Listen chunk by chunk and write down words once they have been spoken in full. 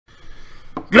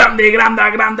Grande, granda,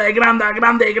 grande, granda,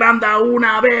 grande, granda,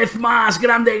 una vez más.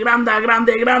 Grande, granda,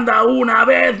 grande, granda, una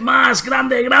vez más.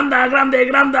 Grande, granda, grande,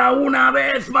 granda, una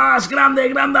vez más. Grande,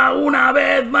 granda, una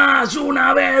vez más.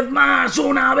 Una vez más,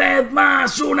 una vez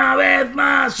más, una vez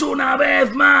más, una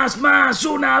vez más,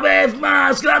 una vez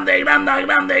más. Grande, granda,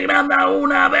 grande, granda,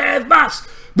 una vez más.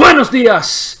 Buenos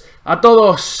días a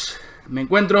todos. Me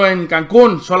encuentro en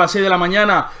Cancún, son las 6 de la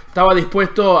mañana. Estaba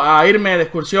dispuesto a irme de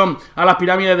excursión a las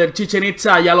pirámides del Chichén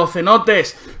Itzá y a los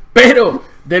cenotes, pero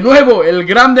de nuevo el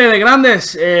grande de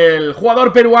grandes, el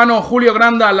jugador peruano Julio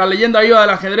Granda, la leyenda viva del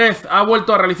ajedrez, ha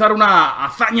vuelto a realizar una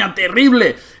hazaña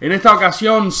terrible. En esta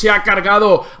ocasión se ha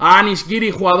cargado a Anish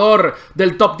Giri, jugador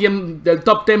del top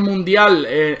 10 mundial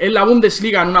en la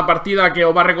Bundesliga, en una partida que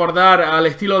os va a recordar al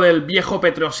estilo del viejo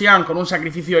Petrosian, con un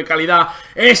sacrificio de calidad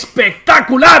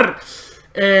espectacular.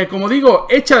 Como digo,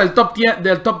 hecha del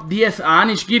top 10 a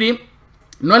Anish Giri.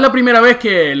 No es la primera vez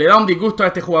que le da un disgusto a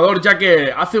este jugador, ya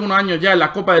que hace unos años ya en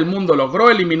la Copa del Mundo logró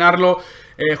eliminarlo.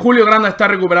 Julio Granda está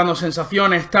recuperando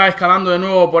sensaciones, está escalando de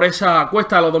nuevo por esa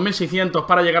cuesta de los 2600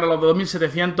 para llegar a los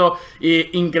 2700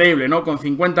 y increíble, ¿no? Con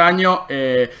 50 años,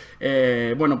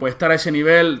 bueno, pues estar a ese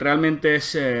nivel realmente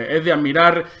es de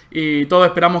admirar, y todos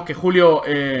esperamos que Julio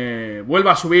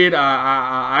vuelva a subir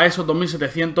a esos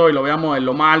 2700 y lo veamos en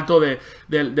lo más alto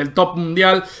del top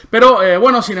mundial. Pero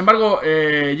bueno, sin embargo,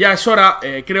 ya es hora,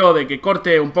 creo, de que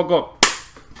corte un poco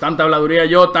tanta habladuría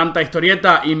yo, tanta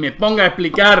historieta, y me ponga a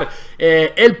explicar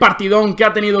el partidón que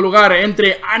ha tenido lugar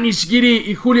entre Anish Giri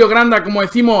y Julio Granda, como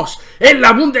decimos, en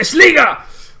la Bundesliga.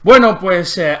 Bueno,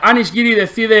 pues Anish Giri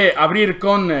decide abrir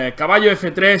con caballo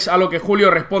F3, a lo que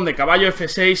Julio responde caballo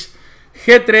F6,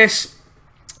 G3,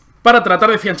 para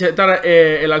tratar de fianchetar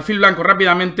el alfil blanco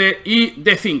rápidamente, y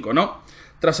D5, ¿no?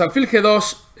 Tras alfil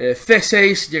G2,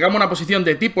 C6, llegamos a una posición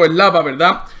de tipo eslava,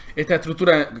 ¿verdad? Esta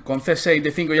estructura con C6,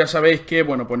 D5 ya sabéis que,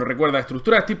 bueno, pues nos recuerda a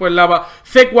estructuras tipo eslava.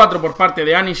 C4 por parte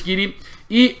de Anish Giri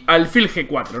y alfil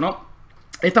G4, ¿no?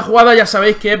 Esta jugada ya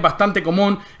sabéis que es bastante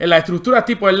común en las estructuras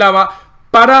tipo eslava,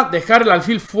 para dejar el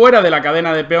alfil fuera de la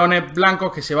cadena de peones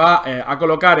blancos que se va a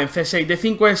colocar en C6,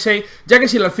 D5, E6, ya que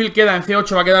si el alfil queda en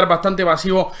C8 va a quedar bastante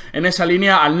pasivo en esa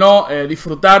línea al no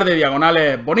disfrutar de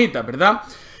diagonales bonitas, ¿verdad?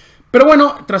 Pero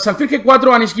bueno, tras alfil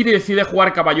G4, Anish Giri decide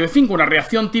jugar caballo E5, una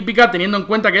reacción típica teniendo en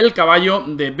cuenta que el caballo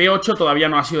de B8 todavía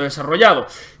no ha sido desarrollado.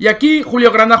 Y aquí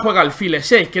Julio Granda juega alfil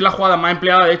E6, que es la jugada más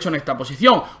empleada de hecho en esta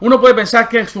posición. Uno puede pensar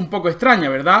que es un poco extraña,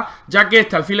 ¿verdad? Ya que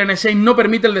este alfil en E6 no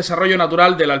permite el desarrollo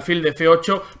natural del alfil de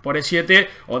C8 por E7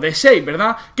 o D6,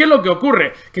 ¿verdad? ¿Qué es lo que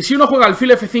ocurre? Que si uno juega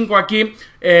alfil F5 aquí,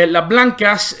 las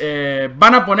blancas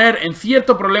van a poner en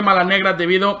cierto problema a las negras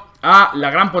debido a la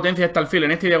gran potencia de este alfil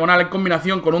en este diagonal, en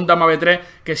combinación con un dama B3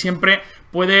 que siempre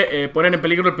puede poner en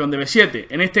peligro el peón de B7.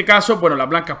 En este caso, bueno, las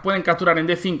blancas pueden capturar en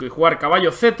D5 y jugar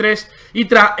caballo C3, y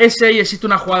tras E6 existe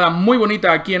una jugada muy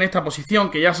bonita aquí en esta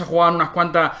posición que ya se ha jugado en unas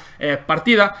cuantas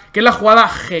partidas, que es la jugada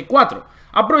G4.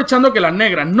 Aprovechando que las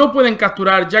negras no pueden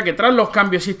capturar, ya que tras los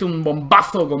cambios existe un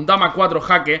bombazo con dama 4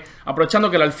 jaque, aprovechando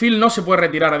que el alfil no se puede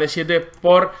retirar a D7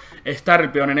 por estar el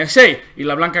peón en E6, y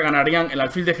las blancas ganarían el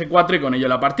alfil de G4 y con ello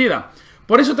la partida.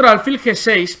 Por eso tras alfil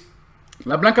G6,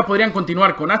 las blancas podrían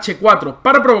continuar con H4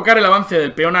 para provocar el avance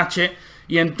del peón H,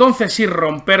 y entonces sí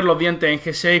romper los dientes en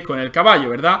G6 con el caballo,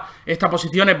 ¿verdad? Esta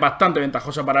posición es bastante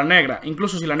ventajosa para las negras.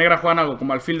 Incluso si las negras juegan algo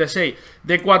como alfil D6,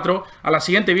 D4, a la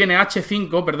siguiente viene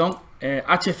H5, perdón,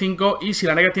 H5, y si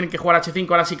las negras tienen que jugar H5,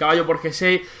 ahora sí caballo por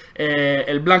G6,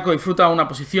 el blanco disfruta de una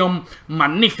posición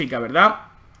magnífica, ¿verdad?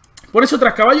 Por eso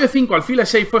tras caballo E5, alfil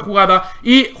E6 fue jugada,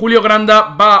 y Julio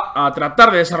Granda va a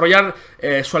tratar de desarrollar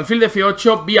su alfil de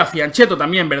F8 vía fianchetto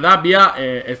también, ¿verdad? Vía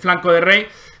el flanco de rey,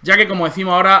 ya que, como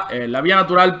decimos ahora, la vía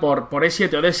natural por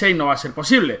E7 o D6 no va a ser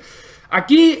posible.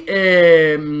 Aquí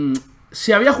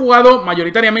se había jugado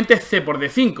mayoritariamente C por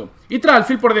D5, y tras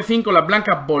alfil por D5 las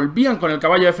blancas volvían con el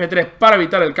caballo F3 para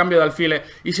evitar el cambio de alfiles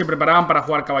y se preparaban para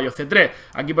jugar caballo C3.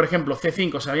 Aquí, por ejemplo,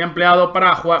 C5 se había empleado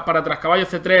para tras caballo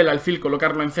C3 el alfil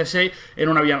colocarlo en C6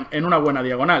 en una buena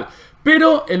diagonal.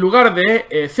 Pero en lugar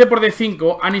de C por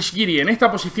D5, Anish Giri en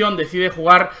esta posición decide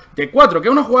jugar D4, que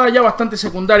es una jugada ya bastante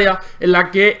secundaria en la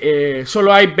que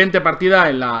solo hay 20 partidas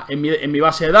en mi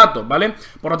base de datos, ¿vale?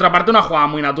 Por otra parte, una jugada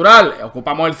muy natural,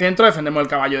 ocupamos el centro, defendemos el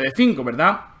caballo D5,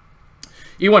 ¿verdad?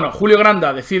 Y bueno, Julio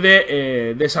Granda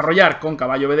decide desarrollar con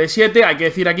caballo BD7. Hay que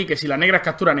decir aquí que si las negras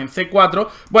capturan en C4,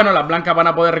 bueno, las blancas van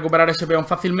a poder recuperar ese peón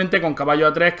fácilmente con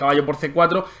caballo A3, caballo por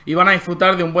C4, y van a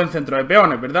disfrutar de un buen centro de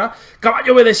peones, ¿verdad?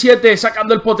 Caballo BD7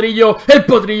 sacando el potrillo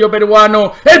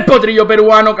peruano,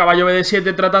 caballo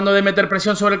BD7 tratando de meter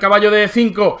presión sobre el caballo de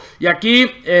E5. Y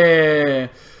aquí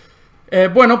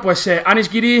Bueno, pues Anish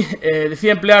Giri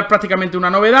decide emplear prácticamente una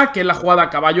novedad, que es la jugada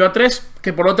caballo A3,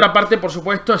 que por otra parte, por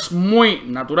supuesto, es muy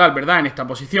natural, ¿verdad?, en esta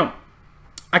posición.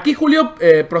 Aquí Julio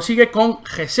prosigue con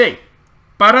G6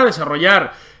 para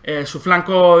desarrollar su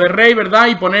flanco de rey, ¿verdad?,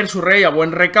 y poner su rey a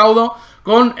buen recaudo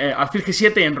con alfil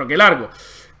G7 y enroque largo.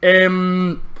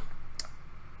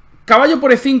 Caballo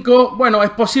por E5, bueno,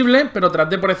 es posible, pero tras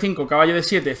D por E5, caballo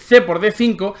D7, C por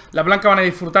D5, las blancas van a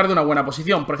disfrutar de una buena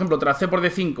posición. Por ejemplo, tras C por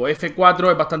D5,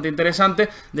 F4 es bastante interesante,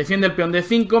 defiende el peón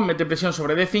D5, mete presión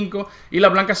sobre D5 y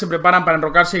las blancas se preparan para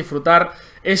enrocarse y disfrutar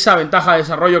esa ventaja de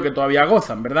desarrollo que todavía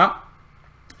gozan, ¿verdad?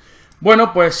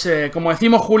 Bueno, pues como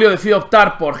decimos, Julio decide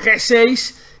optar por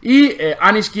G6 y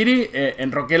Anish Giri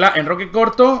enroque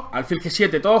corto, alfil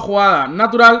G7, todo jugada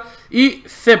natural y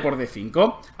C por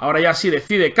D5. Ahora ya sí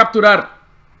decide capturar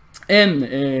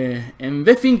en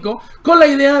D5 con la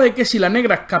idea de que si las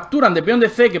negras capturan de peón de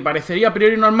C, que parecería a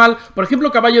priori normal, por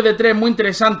ejemplo caballo D3 muy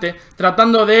interesante,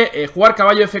 tratando de jugar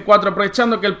caballo F4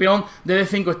 aprovechando que el peón de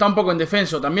D5 está un poco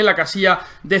indefenso. También la casilla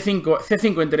D5,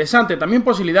 C5 interesante, también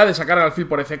posibilidad de sacar el alfil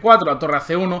por F4, la torre a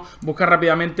C1, buscar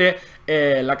rápidamente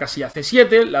la casilla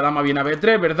C7, la dama viene a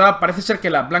B3, ¿verdad? Parece ser que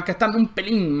las blancas están un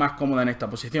pelín más cómodas en esta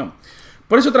posición.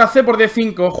 Por eso tras C por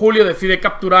D5, Julio decide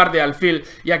capturar de alfil.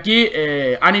 Y aquí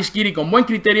Anish Giri con buen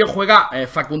criterio juega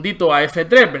facundito a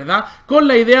F3, ¿verdad? Con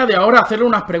la idea de ahora hacerle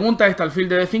unas preguntas a este alfil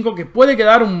de D5 que puede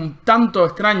quedar un tanto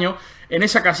extraño en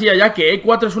esa casilla, ya que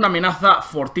E4 es una amenaza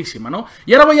fortísima, ¿no?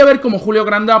 Y ahora voy a ver cómo Julio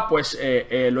Granda pues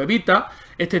lo evita,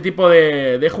 este tipo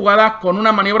de jugadas, con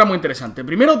una maniobra muy interesante.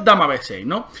 Primero dama B6,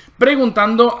 ¿no?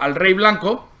 Preguntando al rey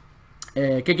blanco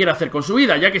qué quiere hacer con su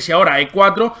vida, ya que si ahora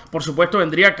E4, por supuesto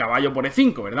vendría caballo por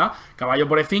E5, ¿verdad? Caballo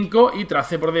por E5 y tras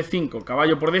C por D5,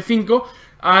 caballo por D5,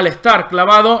 al estar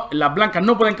clavado, las blancas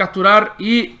no pueden capturar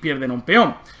y pierden un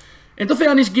peón. Entonces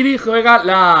Anish Giri juega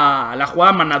la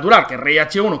jugada más natural, que es rey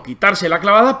H1, quitarse la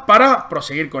clavada para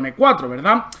proseguir con E4,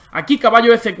 ¿verdad? Aquí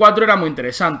caballo F4 era muy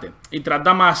interesante, y tras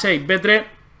dama A6, B3,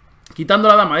 quitando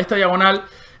la dama de esta diagonal,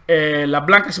 las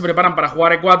blancas se preparan para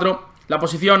jugar E4. La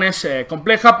posición es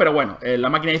compleja, pero bueno, la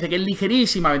máquina dice que es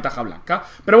ligerísima ventaja blanca.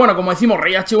 Pero bueno, como decimos,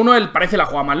 rey H1 él parece la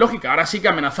jugada más lógica. Ahora sí que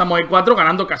amenazamos E4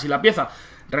 ganando casi la pieza.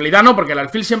 En realidad no, porque el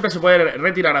alfil siempre se puede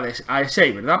retirar a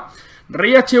E6, ¿verdad?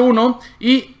 Rey H1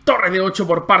 y torre de 8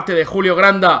 por parte de Julio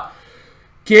Granda,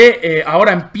 que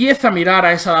ahora empieza a mirar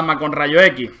a esa dama con rayo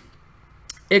X.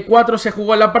 E4 se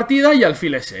jugó en la partida y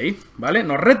alfil E6, ¿vale?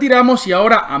 Nos retiramos y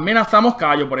ahora amenazamos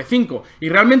caballo por E5. Y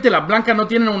realmente las blancas no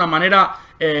tienen una manera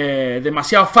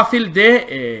demasiado fácil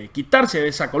de quitarse de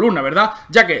esa columna, ¿verdad?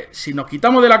 Ya que si nos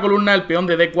quitamos de la columna, el peón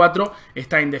de D4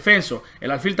 está indefenso.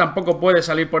 El alfil tampoco puede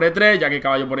salir por E3, ya que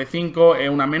caballo por E5 es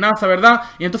una amenaza, ¿verdad?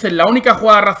 Y entonces la única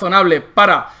jugada razonable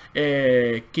para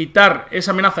quitar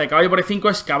esa amenaza de caballo por E5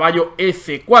 es caballo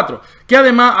EC4, que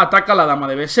además ataca a la dama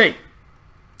de B6.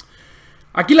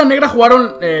 Aquí las negras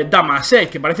jugaron dama A6,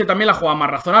 que parece también la jugada más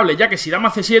razonable, ya que si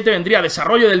dama C7 vendría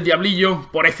desarrollo del diablillo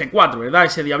por F4, ¿verdad?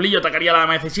 Ese diablillo atacaría a la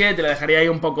dama F7, la dejaría ahí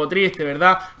un poco triste,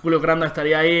 ¿verdad? Julio Granda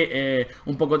estaría ahí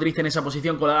un poco triste en esa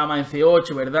posición con la dama en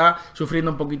C8, ¿verdad?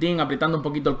 Sufriendo un poquitín, apretando un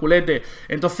poquito el culete.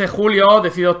 Entonces Julio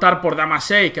decide optar por dama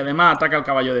 6, que además ataca al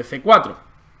caballo de C4.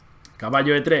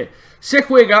 Caballo E3 se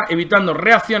juega evitando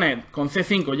reacciones con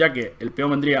C5, ya que el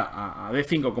peón vendría a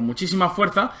D5 con muchísima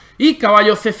fuerza. Y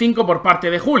caballo C5 por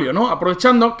parte de Julio, ¿no?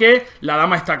 Aprovechando que la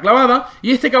dama está clavada.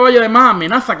 Y este caballo además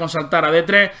amenaza con saltar a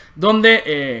D3,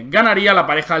 donde ganaría la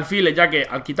pareja de alfiles, ya que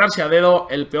al quitarse a D2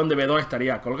 el peón de B2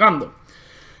 estaría colgando.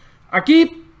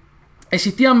 Aquí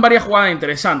existían varias jugadas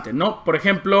interesantes, ¿no? Por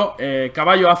ejemplo,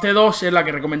 caballo a C2 es la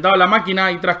que recomendaba la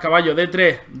máquina, y tras caballo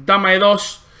D3, dama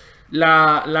E2,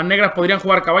 las negras podrían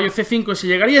jugar caballo C5 y se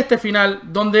llegaría a este final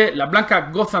donde las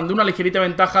blancas gozan de una ligerita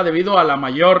ventaja debido a al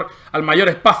mayor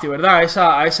espacio, ¿verdad?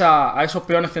 A esos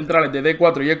peones centrales de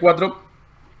D4 y E4,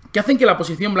 que hacen que la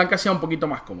posición blanca sea un poquito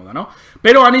más cómoda, ¿no?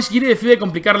 Pero Anish Giri decide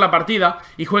complicar la partida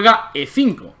y juega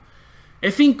E5.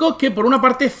 E5 que por una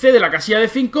parte cede la casilla de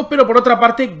 5, pero por otra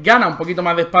parte gana un poquito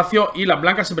más de espacio y las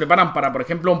blancas se preparan para, por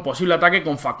ejemplo, un posible ataque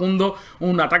con Facundo,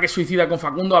 un ataque suicida con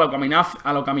Facundo a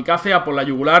lo kamikaze, a por la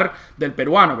yugular del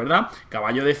peruano, ¿verdad?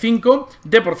 Caballo de 5,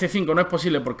 D por C5 no es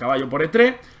posible por caballo por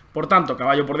E3, por tanto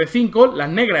caballo por D5, las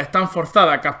negras están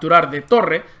forzadas a capturar de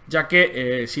torre, ya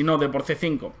que si no D por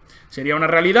C5 sería una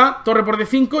realidad, torre por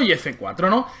D5 y F4,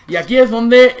 ¿no? Y aquí es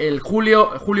donde el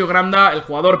Julio Granda, el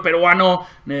jugador peruano,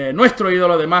 nuestro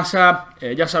ídolo de masa,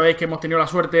 ya sabéis que hemos tenido la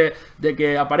suerte de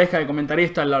que aparezca de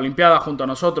comentarista en la Olimpiada junto a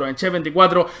nosotros en Chess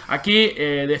 24, aquí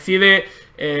decide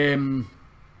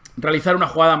realizar una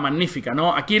jugada magnífica,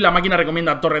 ¿no? Aquí la máquina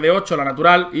recomienda torre de 8, la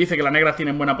natural, y dice que las negras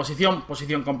tienen buena posición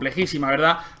complejísima,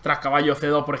 ¿verdad? Tras caballo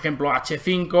C2, por ejemplo,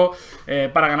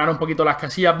 H5, para ganar un poquito las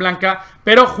casillas blancas,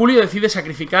 pero Julio decide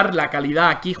sacrificar la calidad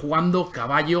aquí jugando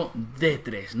caballo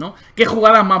D3, ¿no? ¿Qué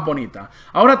jugada más bonita?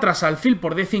 Ahora, tras alfil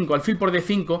por D5, alfil por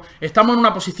D5, estamos en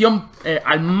una posición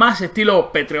al más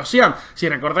estilo Petrosian. Si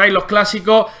recordáis los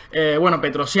clásicos, bueno,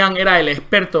 Petrosian era el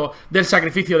experto del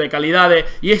sacrificio de calidades,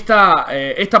 y esta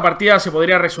partida se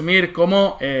podría resumir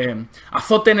como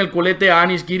azote en el culete a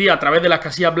Anish Giri a través de las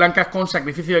casillas blancas con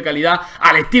sacrificio de calidad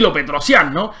al estilo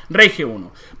Petrosian, ¿no? Rey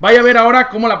G1. Vais a ver ahora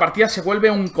cómo la partida se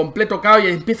vuelve un completo caos y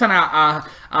empiezan a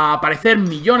aparecer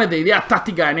millones de ideas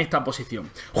tácticas en esta posición.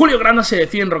 Julio Granda se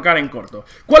decide enrocar en corto.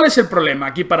 ¿Cuál es el problema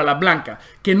aquí para las blancas?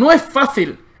 Que no es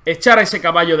fácil echar a ese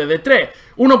caballo de D3.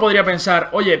 Uno podría pensar,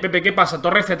 oye, Pepe, ¿qué pasa?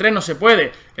 Torre C3 no se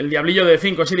puede. El diablillo de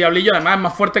D5, ese diablillo además es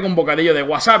más fuerte que un bocadillo de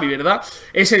wasabi, ¿verdad?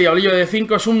 Ese diablillo de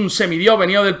D5 es un semidios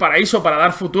venido del paraíso para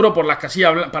dar futuro por las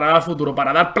casillas, para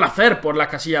dar placer por las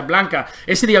casillas blancas.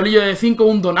 Ese diablillo de D5 es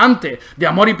un donante de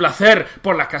amor y placer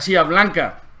por las casillas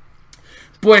blancas.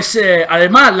 Pues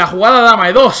además, la jugada dama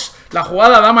E2, la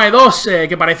jugada dama E2,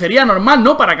 que parecería normal,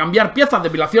 ¿no? Para cambiar piezas,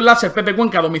 depilación láser Pepe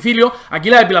Cuenca a domicilio.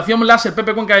 Aquí la depilación láser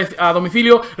Pepe Cuenca a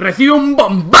domicilio recibe un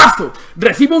bombazo,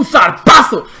 recibe un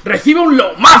zarpazo, recibe un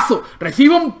lomazo,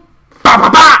 recibe un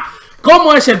papapá.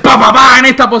 ¿Cómo es el papapá en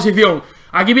esta posición?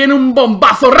 Aquí viene un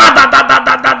bombazo,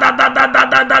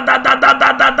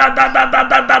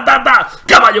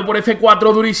 caballo por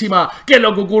F4 durísima. ¿Qué es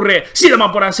lo que ocurre? Si dama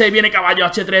por A6 viene caballo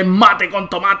H3, mate con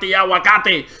tomate y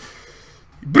aguacate.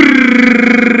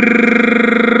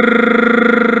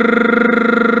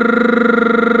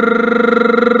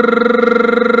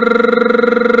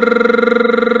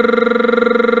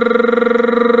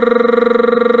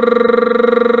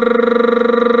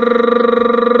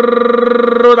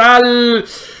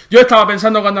 Yo estaba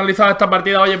pensando cuando analizaba esta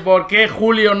partida, oye, ¿por qué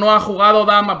Julio no ha jugado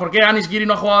dama? ¿Por qué Anish Giri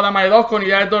no ha jugado dama de 2 con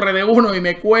idea de torre de 1 y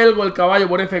me cuelgo el caballo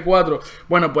por F4?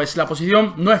 Bueno, pues la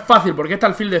posición no es fácil porque este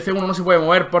alfil de C1 no se puede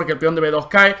mover porque el peón de B2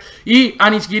 cae y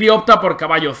Anish Giri opta por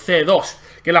caballo C2,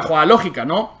 que es la jugada lógica,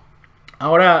 ¿no?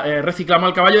 Ahora reciclamos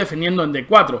al caballo defendiendo en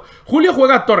D4. Julio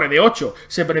juega torre de 8.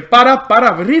 Se prepara para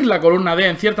abrir la columna D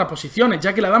en ciertas posiciones,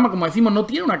 ya que la dama, como decimos, no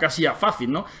tiene una casilla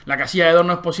fácil, ¿no? La casilla de 2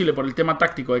 no es posible por el tema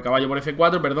táctico de caballo por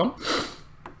F4, perdón.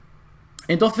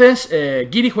 Entonces,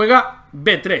 Giri juega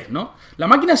B3, ¿no? La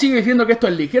máquina sigue diciendo que esto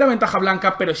es ligera ventaja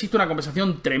blanca, pero existe una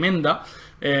compensación tremenda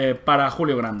para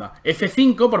Julio Granda.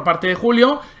 F5 por parte de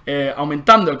Julio,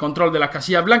 aumentando el control de las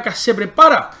casillas blancas, se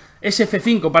prepara ese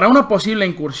F5 para una posible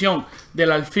incursión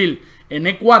del alfil en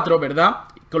E4, ¿verdad?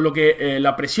 Con lo que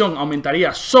la presión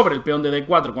aumentaría sobre el peón de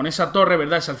D4 con esa torre,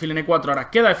 ¿verdad? Ese alfil en E4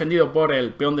 ahora queda defendido por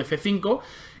el peón de F5.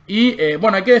 Y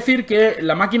bueno, hay que decir que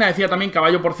la máquina decía también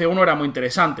caballo por C1 era muy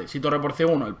interesante. Si torre por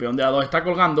C1, el peón de A2 está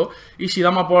colgando. Y si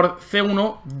dama por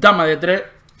C1, dama de 3,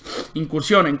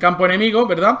 incursión en campo enemigo,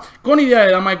 ¿verdad? Con idea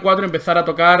de dama de 4 empezar a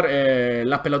tocar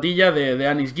las pelotillas de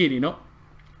Anish Giri, ¿no?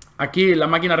 Aquí la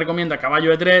máquina recomienda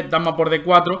caballo E3, dama por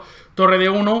D4, torre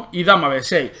D1 y dama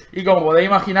B6. Y como podéis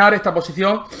imaginar, esta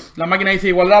posición, la máquina dice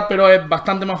igualdad, pero es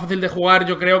bastante más fácil de jugar,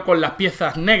 yo creo, con las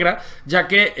piezas negras, ya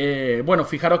que, bueno,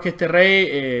 fijaros que este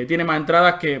rey tiene más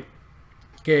entradas que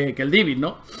el Divis,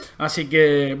 ¿no? Así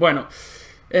que, bueno.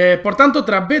 Por tanto,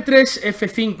 tras B3,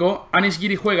 F5, Anish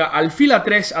Giri juega alfil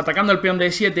A3 atacando el peón de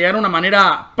E7. Era una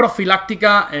manera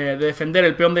profiláctica de defender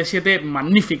el peón de E7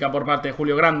 magnífica por parte de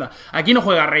Julio Granda. Aquí no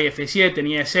juega rey F7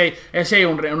 ni E6. E6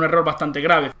 es un error bastante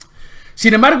grave.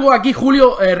 Sin embargo, aquí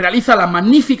Julio realiza la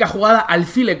magnífica jugada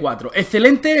alfil E4.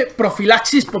 Excelente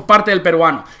profilaxis por parte del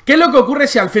peruano. ¿Qué es lo que ocurre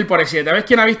si alfil por E7? ¿Ves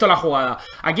quién ha visto la jugada?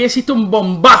 Aquí existe un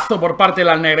bombazo por parte de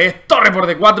las negras. Es torre por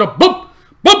D4. ¡Bum!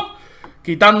 ¡Bum!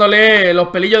 Quitándole los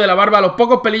pelillos de la barba, los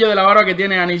pocos pelillos de la barba que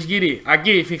tiene Anish Giri.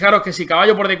 Aquí, fijaros que si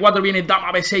caballo por D4 viene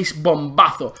dama B6,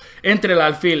 bombazo. Entre el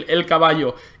alfil, el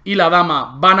caballo y la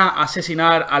dama van a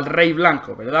asesinar al rey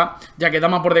blanco, ¿verdad? Ya que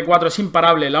dama por D4 es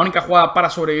imparable. La única jugada para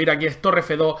sobrevivir aquí es torre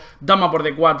F2, dama por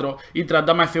D4. Y tras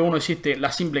dama F1 existe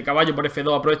la simple caballo por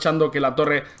F2, aprovechando que la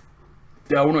torre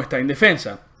de A1 está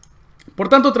indefensa. Por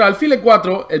tanto, tras alfil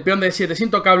E4, el peón de E7 es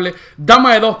intocable,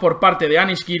 dama E2 por parte de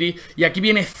Anish Giri y aquí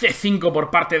viene C5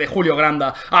 por parte de Julio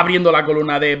Granda, abriendo la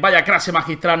columna D. Vaya clase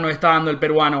magistral nos está dando el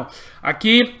peruano.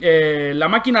 Aquí la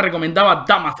máquina recomendaba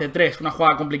dama C3, una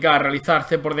jugada complicada de realizar,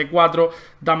 C por D4,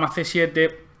 dama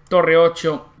C7, torre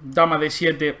 8, dama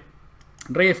D7,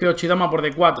 rey F8 y dama por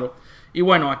D4. Y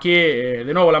bueno, aquí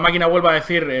de nuevo la máquina vuelve a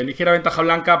decir ligera ventaja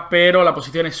blanca, pero la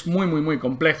posición es muy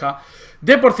compleja.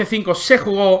 D por C5 se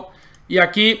jugó. Y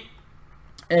aquí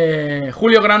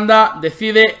Julio Granda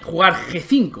decide jugar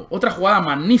G5, otra jugada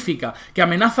magnífica, que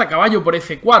amenaza caballo por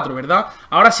F4, ¿verdad?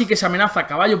 Ahora sí que se amenaza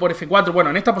caballo por F4, bueno,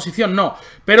 en esta posición no,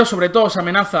 pero sobre todo se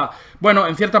amenaza, bueno,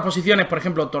 en ciertas posiciones, por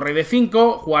ejemplo, torre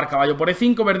D5, jugar caballo por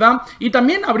E5, ¿verdad? Y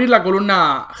también abrir la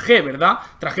columna G, ¿verdad?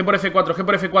 Tras G por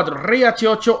F4, rey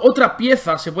H8, otra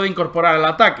pieza se puede incorporar al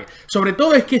ataque. Sobre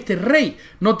todo es que este rey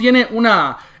no tiene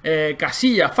una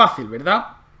casilla fácil, ¿verdad?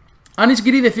 Anish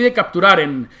Giri decide capturar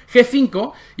en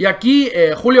G5 y aquí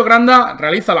Julio Granda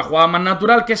realiza la jugada más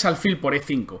natural, que es alfil por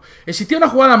E5. Existía una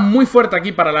jugada muy fuerte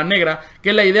aquí para las negras,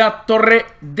 que es la idea torre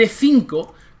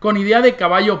D5 con idea de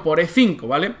caballo por E5,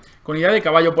 ¿vale? Con idea de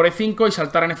caballo por E5 y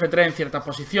saltar en F3 en ciertas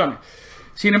posiciones.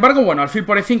 Sin embargo, bueno, alfil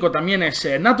por E5 también es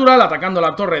natural, atacando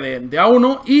la torre de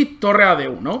A1 y torre a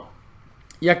D1.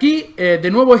 Y aquí, de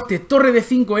nuevo, este torre de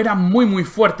 5 era muy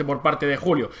fuerte por parte de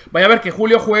Julio. Vaya a ver que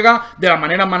Julio juega de la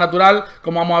manera más natural,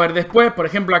 como vamos a ver después. Por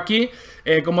ejemplo, aquí,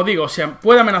 como digo, se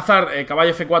puede amenazar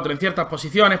caballo F4 en ciertas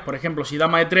posiciones. Por ejemplo, si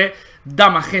dama E3,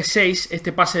 dama G6,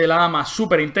 este pase de la dama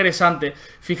súper interesante.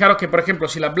 Fijaros que, por ejemplo,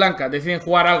 si las blancas deciden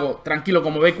jugar algo tranquilo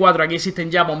como B4, aquí existen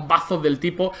ya bombazos del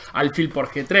tipo alfil por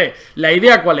G3. La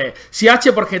idea, ¿cuál es? Si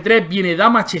H por G3 viene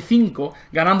dama H5,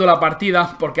 ganando la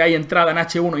partida, porque hay entrada en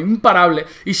H1 imparable.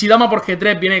 Y si dama por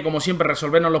G3 viene, como siempre, a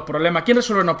resolvernos los problemas. ¿Quién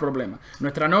resuelve los problemas?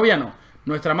 ¿Nuestra novia? No.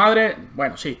 ¿Nuestra madre?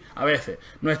 Bueno, sí, a veces.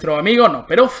 ¿Nuestros amigos? No.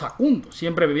 Pero Facundo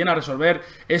siempre viene a resolver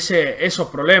esos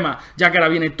problemas, ya que ahora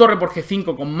viene torre por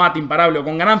G5 con mate imparable o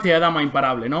con ganancia de dama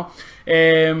imparable, ¿no?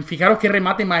 Fijaros qué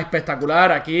remate más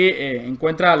espectacular aquí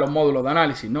encuentra los módulos de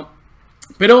análisis, ¿no?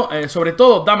 Pero, sobre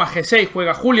todo, dama G6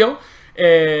 juega Julio.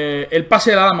 El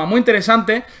pase de la dama muy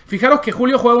interesante. Fijaros que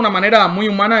Julio juega de una manera muy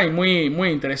humana y muy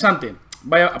interesante.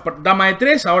 Vaya, dama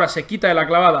E3, ahora se quita de la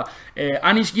clavada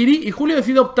Anish Giri y Julio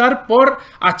decide optar por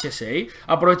H6,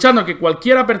 aprovechando que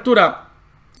cualquier apertura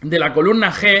de la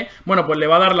columna G, bueno, pues le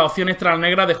va a dar la opción extra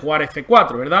negra de jugar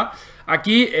F4, ¿verdad?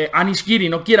 Aquí Anish Giri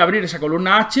no quiere abrir esa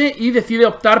columna H y decide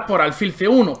optar por alfil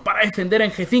C1 para defender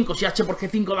en G5. Si H por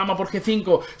G5, dama por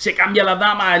G5, se cambia la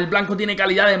dama, el blanco tiene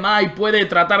calidad de más y puede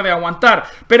tratar de aguantar.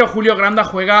 Pero Julio Granda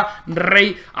juega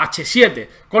rey H7,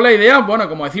 con la idea, bueno,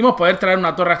 como decimos, poder traer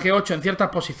una torre a G8 en ciertas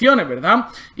posiciones, ¿verdad?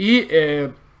 Y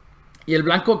el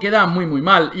blanco queda muy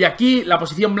mal. Y aquí la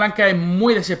posición blanca es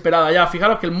muy desesperada ya.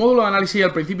 Fijaros que el módulo de análisis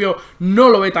al principio no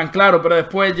lo ve tan claro, pero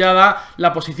después ya da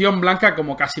la posición blanca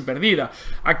como casi perdida.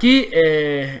 Aquí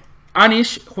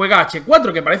Anish juega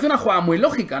H4, que parece una jugada muy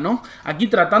lógica, ¿no? Aquí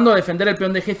tratando de defender el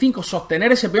peón de G5,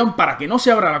 sostener ese peón para que no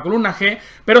se abra la columna G.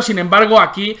 Pero sin embargo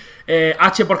aquí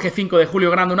H por G5 de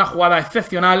Julio Granda, una jugada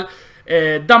excepcional.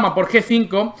 Dama por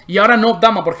G5 y ahora no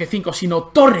dama por G5 sino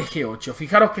torre G8.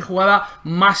 Fijaros qué jugada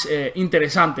más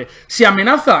interesante. Se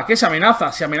amenaza, ¿qué se amenaza?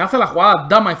 Se amenaza la jugada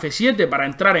dama F7 para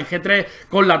entrar en G3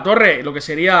 con la torre, lo que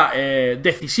sería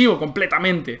decisivo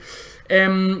completamente.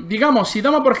 Digamos, si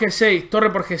dama por G6, torre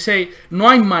por G6, no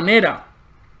hay manera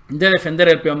de defender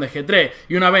el peón de G3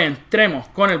 y una vez entremos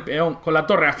con el peón, con la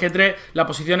torre a G3, la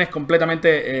posición es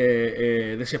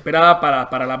completamente desesperada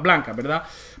para las blancas, ¿verdad?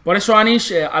 Por eso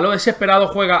Anish a lo desesperado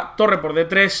juega torre por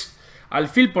D3,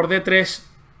 alfil por D3,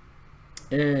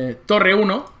 torre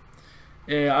 1,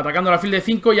 atacando el alfil de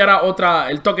 5 y ahora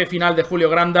el toque final de Julio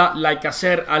Granda, like a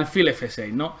ser alfil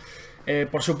F6, ¿no?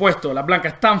 Por supuesto, la blanca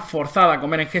es tan forzada a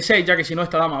comer en G6, ya que si no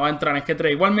esta dama va a entrar en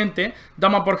G3 igualmente.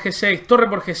 Dama por G6, torre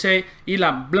por G6 y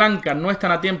las blancas no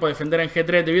están a tiempo de defender en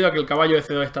G3 debido a que el caballo de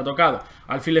C2 está tocado.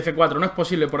 Alfil F4 no es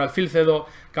posible por alfil C2,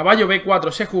 caballo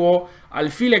B4 se jugó,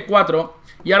 alfil E4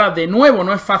 y ahora de nuevo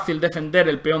no es fácil defender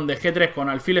el peón de G3 con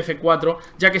alfil F4,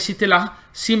 ya que existe la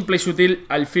simple y sutil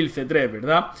alfil C3,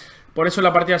 ¿verdad? Por eso en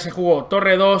la partida se jugó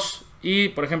torre 2 y,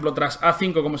 por ejemplo, tras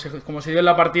A5 como se dio en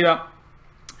la partida,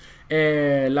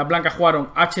 las blancas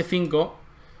jugaron H5,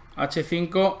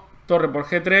 torre por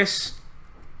G3,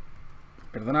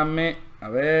 perdonadme, a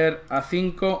ver,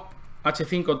 A5,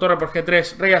 H5, torre por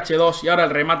G3, rey H2 y ahora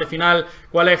el remate final.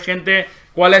 ¿Cuál es, gente?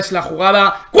 ¿Cuál es la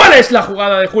jugada? ¿Cuál es la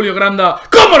jugada de Julio Granda?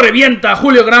 ¿Cómo revienta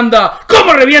Julio Granda?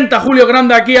 ¿Cómo revienta Julio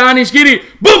Granda aquí a Anish Giri?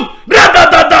 ¡Bum!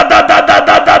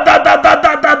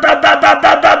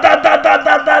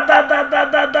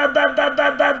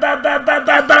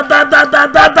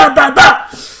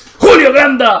 Julio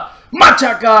Granda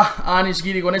machaca a Anish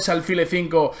Giri con ese alfil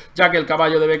E5, ya que el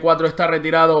caballo de B4 está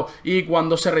retirado y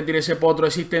cuando se retire ese potro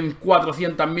existen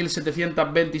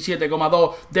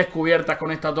 400.727,2 descubiertas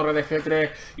con esta torre de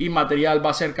G3 y material va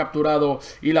a ser capturado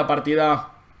y la partida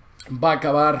va a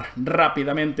acabar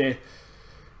rápidamente.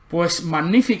 Pues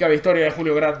magnífica victoria de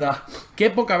Julio Granda. Qué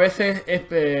pocas veces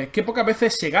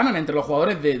se ganan entre los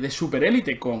jugadores de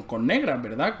superélite con negras,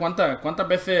 ¿verdad? ¿Cuántas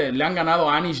veces le han ganado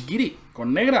a Anish Giri?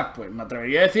 con negras, pues me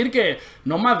atrevería a decir que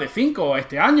no más de 5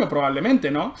 este año probablemente,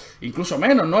 ¿no? Incluso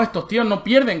menos, ¿no? Estos tíos no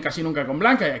pierden casi nunca con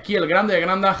blancas. Y aquí el grande de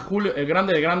grandes, el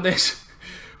grande de grandes,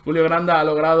 Julio Granda ha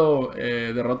logrado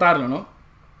derrotarlo, ¿no?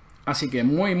 Así que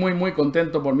muy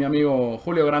contento por mi amigo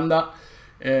Julio Granda.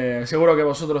 Seguro que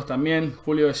vosotros también.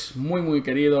 Julio es muy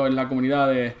querido en la comunidad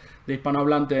de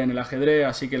hispanohablantes en el ajedrez,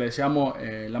 así que le deseamos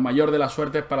la mayor de las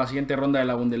suertes para la siguiente ronda de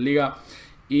la Bundesliga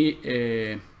y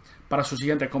para sus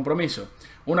siguientes compromisos.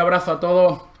 Un abrazo a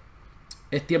todos.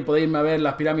 Es tiempo de irme a ver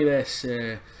las pirámides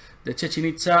de Chichén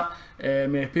Itzá.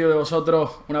 Me despido de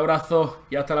vosotros. Un abrazo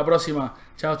y hasta la próxima.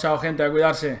 Chao, gente, a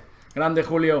cuidarse. Grande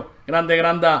Julio, grande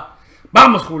Granda.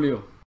 ¡Vamos, Julio!